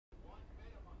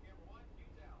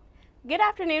Good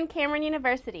afternoon, Cameron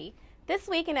University. This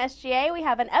week in SGA, we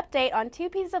have an update on 2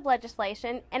 pieces of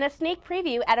legislation and a sneak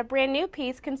preview at a brand new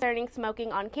piece concerning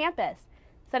smoking on campus.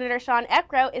 Senator Sean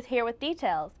Eckroat is here with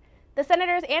details. The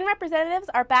senators and representatives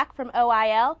are back from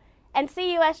o.i.l, and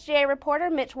CUSGA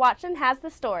reporter Mitch Watson has the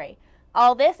story.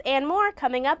 All this and more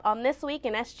coming up on This Week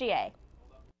in SGA.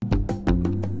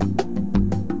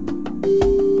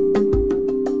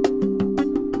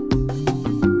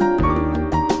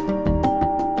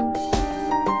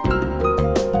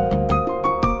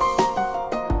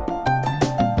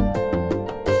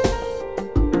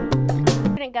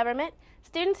 Government,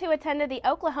 students who attended the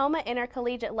Oklahoma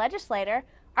Intercollegiate Legislature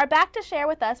are back to share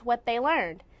with us what they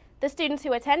learned. The students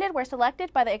who attended were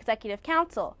selected by the Executive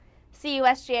Council.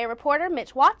 CUSGA reporter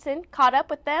Mitch Watson caught up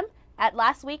with them at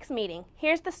last week's meeting.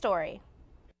 Here's the story.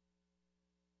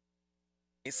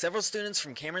 Several students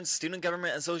from Cameron's Student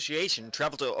Government Association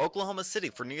traveled to Oklahoma City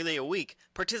for nearly a week,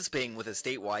 participating with a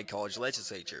statewide college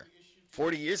legislature.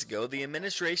 40 years ago, the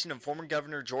administration of former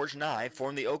Governor George Nye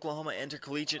formed the Oklahoma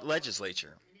Intercollegiate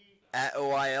Legislature. At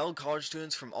o.i.l, college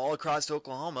students from all across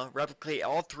Oklahoma replicate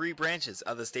all 3 branches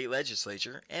of the state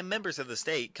legislature, and members of the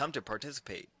state come to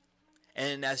participate. In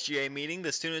an SGA meeting,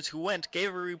 the students who went gave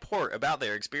a report about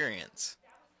their experience.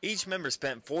 Each member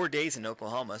spent 4 days in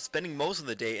Oklahoma, spending most of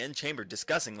the day in chamber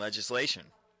discussing legislation.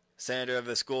 Senator of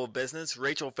the School of Business,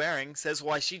 Rachel Faring, says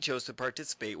why she chose to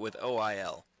participate with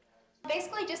o.i.l.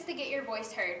 Basically just to get your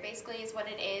voice heard, basically is what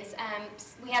it is.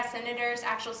 We have senators,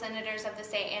 actual senators of the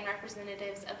state and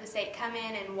representatives of the state come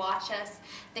in and watch us.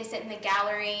 They sit in the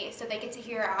gallery so they get to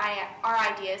hear our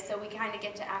ideas, so we kind of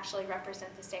get to actually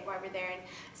represent the state while we're there and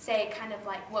say kind of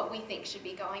like what we think should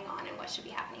be going on and what should be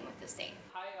happening with the state.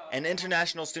 An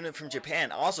international student from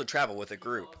Japan also traveled with the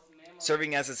group.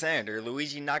 Serving as a senator,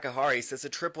 Luigi Nakahari says the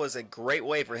trip was a great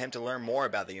way for him to learn more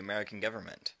about the American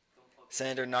government.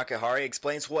 Senator Nakahari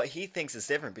explains what he thinks is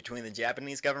different between the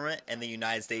Japanese government and the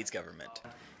United States government.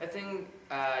 I think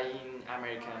in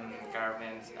American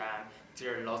government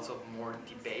there are lots of more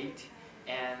debate,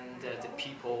 and the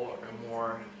people are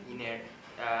more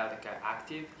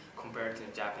active compared to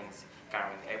the Japanese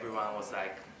government. Everyone was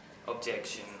like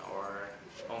objection or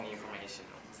only information,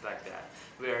 it's like that.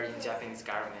 Where in Japanese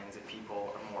government the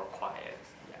people are more quiet.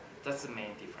 Yeah, that's the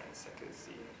main difference I could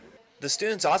see. The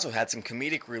students also had some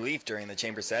comedic relief during the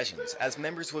chamber sessions, as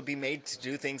members would be made to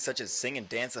do things such as sing and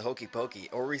dance the hokey pokey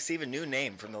or receive a new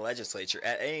name from the legislature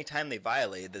at any time they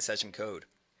violated the session code.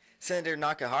 Senator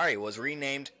Nakahari was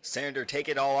renamed Senator Take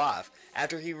It All Off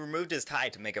after he removed his tie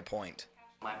to make a point.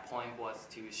 My point was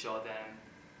to show them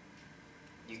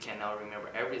you cannot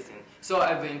remember everything. So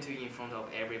I went in front of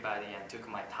everybody and took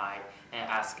my tie and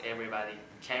asked everybody,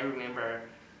 can you remember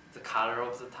the color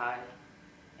of the tie?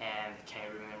 And can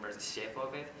you remember the shape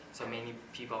of it? So many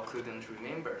people couldn't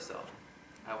remember, so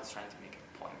I was trying to make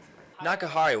a point.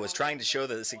 Nakahari was trying to show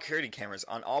that the security cameras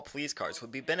on all police cars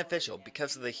would be beneficial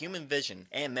because of the human vision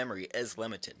and memory is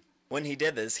limited. When he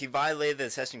did this, he violated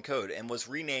the session code and was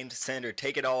renamed Senator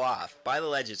Take It All Off by the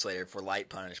legislature for light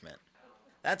punishment.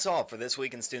 That's all for This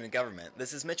Week in Student Government.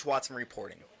 This is Mitch Watson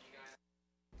reporting.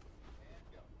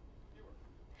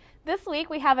 This week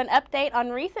we have an update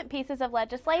on recent pieces of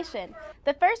legislation.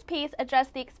 The first piece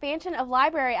addressed the expansion of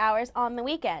library hours on the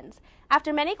weekends.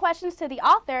 After many questions to the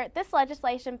author, this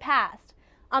legislation passed.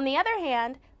 On the other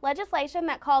hand, legislation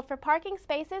that called for parking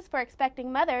spaces for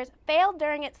expecting mothers failed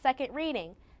during its second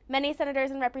reading. Many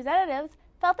senators and representatives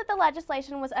felt that the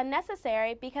legislation was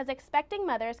unnecessary because expecting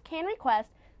mothers can request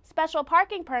special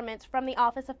parking permits from the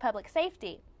Office of Public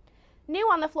Safety. New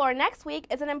on the floor next week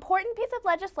is an important piece of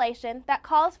legislation that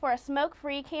calls for a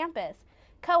smoke-free campus.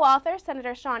 Co-author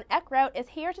Senator Sean Eckroat is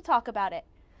here to talk about it.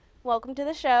 Welcome to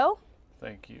the show.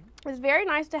 Thank you. It's very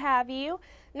nice to have you.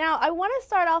 Now, I want to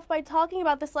start off by talking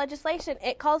about this legislation.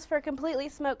 It calls for a completely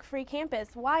smoke-free campus.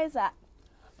 Why is that?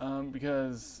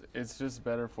 Because it's just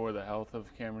better for the health of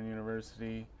Cameron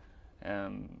University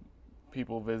and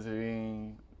people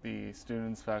visiting, the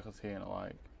students, faculty, and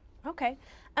alike. Okay.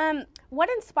 What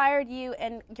inspired you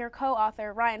and your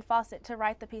co-author, Ryan Fawcett, to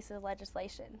write the piece of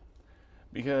legislation?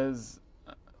 Because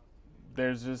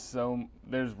there's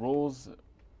rules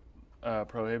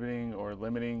prohibiting or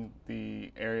limiting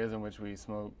the areas in which we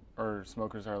smoke, or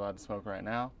smokers are allowed to smoke right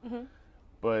now,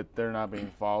 but they're not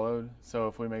being followed. So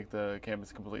if we make the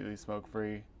campus completely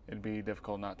smoke-free, it'd be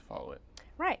difficult not to follow it.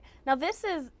 Right. Now this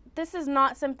is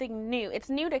not something new. It's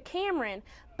new to Cameron,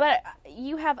 but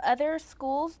you have other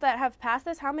schools that have passed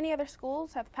this. How many other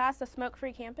schools have passed a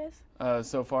smoke-free campus?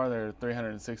 So far there are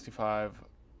 365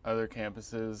 other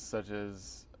campuses such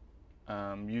as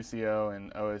UCO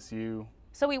and OSU,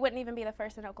 So we wouldn't even be the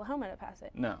first in Oklahoma to pass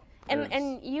it? No.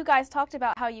 And you guys talked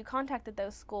about how you contacted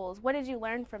those schools. What did you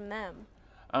learn from them?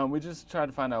 We just tried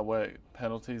to find out what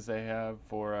penalties they have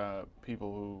for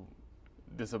people who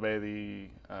disobey the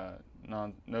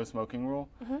no smoking rule,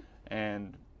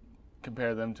 and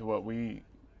compare them to what we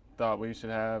thought we should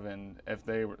have, and if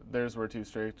theirs were too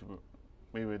strict,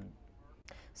 we would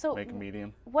make a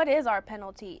medium. What is our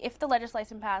penalty? If the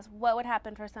legislation passed, what would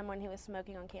happen for someone who is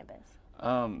smoking on campus?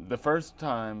 The first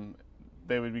time,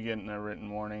 they would be getting a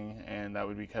written warning, and that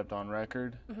would be kept on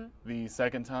record. The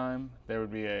second time, there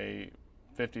would be a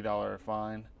 $50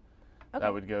 fine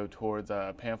that would go towards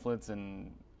pamphlets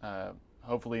and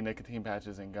hopefully nicotine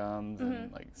patches and gums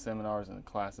and like seminars and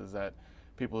classes that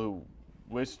people who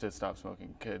wish to stop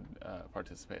smoking could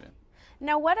participate in.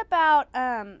 Now, what about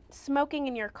smoking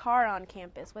in your car on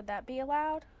campus? Would that be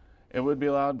allowed? It would be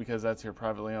allowed because that's your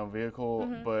privately owned vehicle,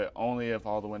 but only if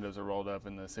all the windows are rolled up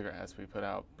and the cigarette has to be put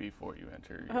out before you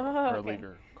enter or leave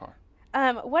your car.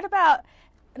 What about,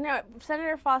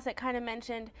 Senator Fawcett kind of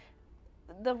mentioned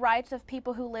the rights of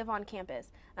people who live on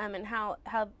campus, and how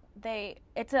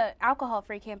it's an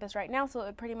alcohol-free campus right now, so it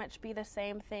would pretty much be the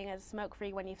same thing as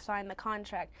smoke-free when you sign the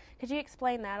contract. Could you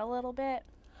explain that a little bit?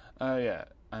 Yeah,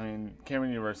 I mean,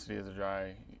 Cameron University is a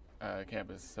dry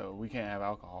campus, so we can't have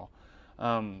alcohol.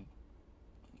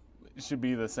 It should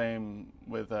be the same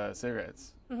with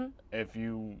cigarettes. If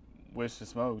you wish to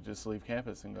smoke, just leave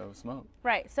campus and go smoke.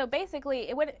 Right. So basically,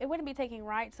 it wouldn't be taking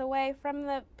rights away from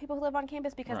the people who live on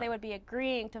campus because they would be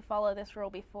agreeing to follow this rule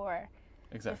before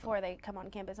they come on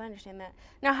campus. I understand that.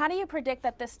 Now, how do you predict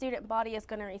that the student body is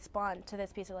going to respond to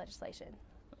this piece of legislation?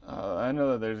 I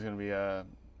know that there's going to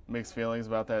be mixed feelings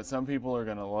about that. Some people are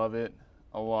going to love it.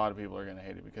 A lot of people are going to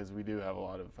hate it because we do have a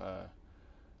lot of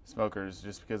smokers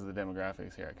just because of the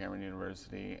demographics here at Cameron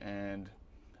University, and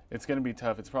it's going to be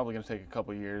tough. It's probably going to take a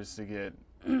couple years to get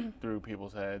through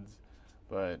people's heads,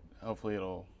 but hopefully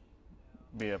it'll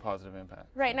be a positive impact.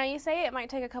 Right. Now, you say it might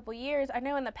take a couple years. I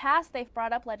know in the past they've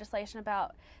brought up legislation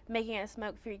about making it a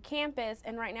smoke-free campus,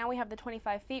 and right now we have the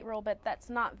 25 feet rule, but that's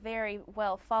not very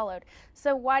well followed.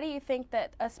 So why do you think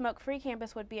that a smoke-free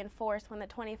campus would be enforced when the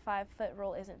 25-foot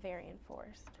rule isn't very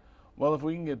enforced? Well, if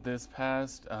we can get this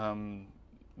passed,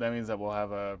 that means that we'll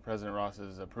have President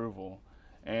Ross's approval,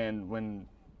 and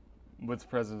with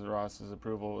President Ross's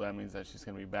approval, that means that she's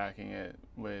going to be backing it,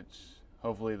 which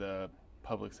hopefully the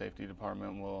Public Safety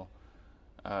Department will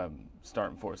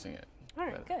start enforcing it. All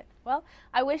right, good. Well,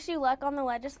 I wish you luck on the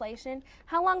legislation.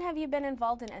 How long have you been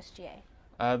involved in SGA?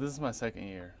 This is my second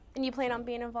year. And you plan on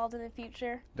being involved in the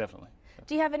future? Definitely.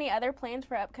 Do you have any other plans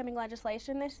for upcoming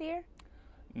legislation this year?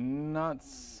 Not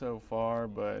so far,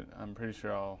 but I'm pretty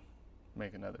sure I'll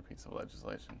make another piece of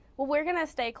legislation. Well, we're going to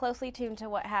stay closely tuned to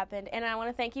what happened, and I want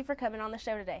to thank you for coming on the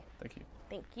show today. Thank you.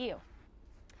 Thank you.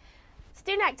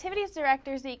 Student Activities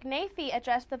Director Zeke Nafee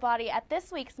addressed the body at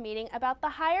this week's meeting about the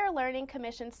Higher Learning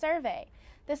Commission survey.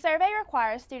 The survey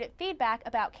requires student feedback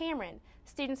about Cameron.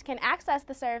 Students can access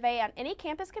the survey on any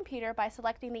campus computer by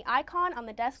selecting the icon on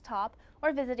the desktop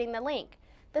or visiting the link.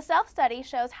 The self-study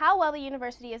shows how well the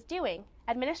university is doing.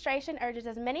 Administration urges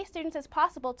as many students as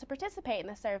possible to participate in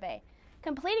the survey.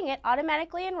 Completing it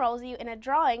automatically enrolls you in a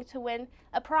drawing to win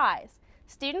a prize.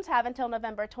 Students have until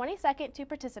November 22nd to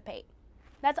participate.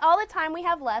 That's all the time we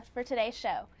have left for today's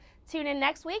show. Tune in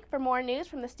next week for more news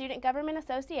from the Student Government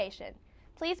Association.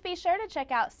 Please be sure to check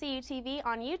out CUTV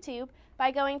on YouTube by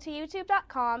going to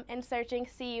youtube.com and searching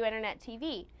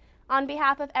CUInternetTV. On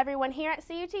behalf of everyone here at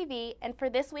CUTV and for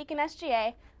This Week in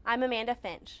SGA, I'm Amanda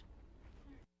Finch.